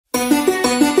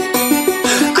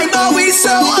so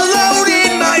alone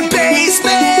in my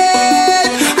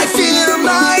basement. I fear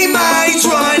my mind's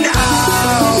run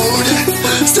out.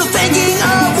 Still thinking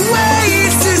of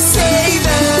ways to save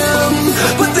them,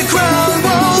 but the crown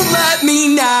won't let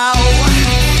me now.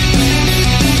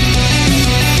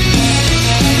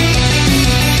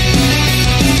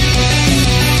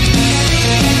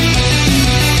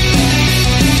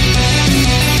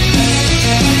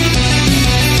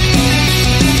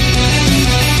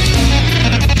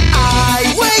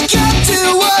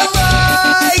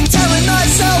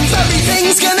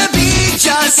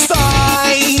 Just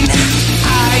fine.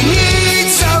 I need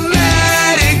some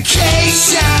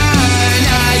medication.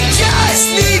 I just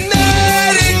need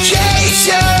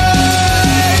medication.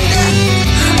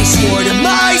 I swore to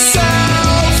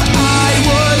myself I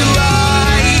would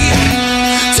lie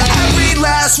to every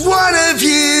last one of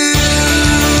you.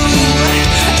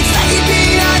 It's like you've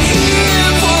been out here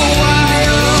for a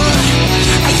while.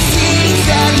 I think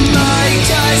that might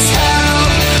just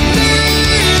help me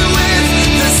with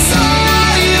the song.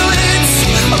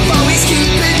 Always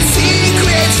keeping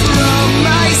secrets from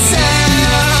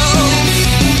myself.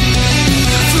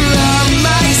 From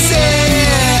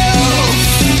myself.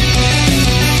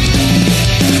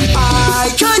 I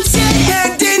could sit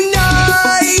and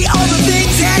deny all the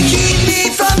things that keep me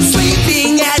from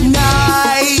sleeping at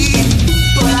night,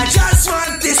 but I just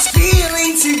want this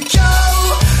feeling to go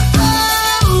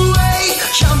away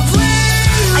completely.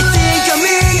 I think I'm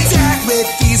intact with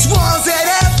these walls that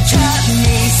have kept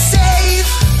me safe.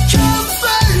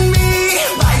 Comfort me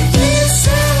by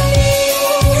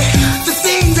listening the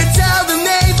things I tell them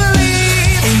they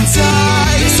believe. And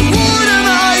I swore to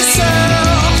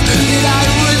myself that I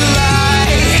would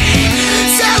lie.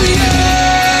 Tell you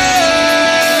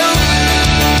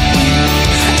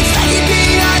it's like you've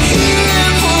been out here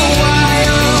for a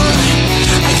while.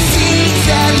 I think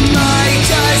that might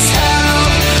just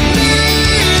help me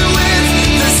with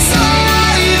the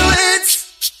silence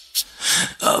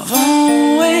of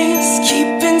always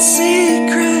keeping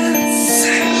secrets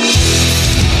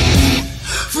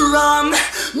from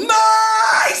my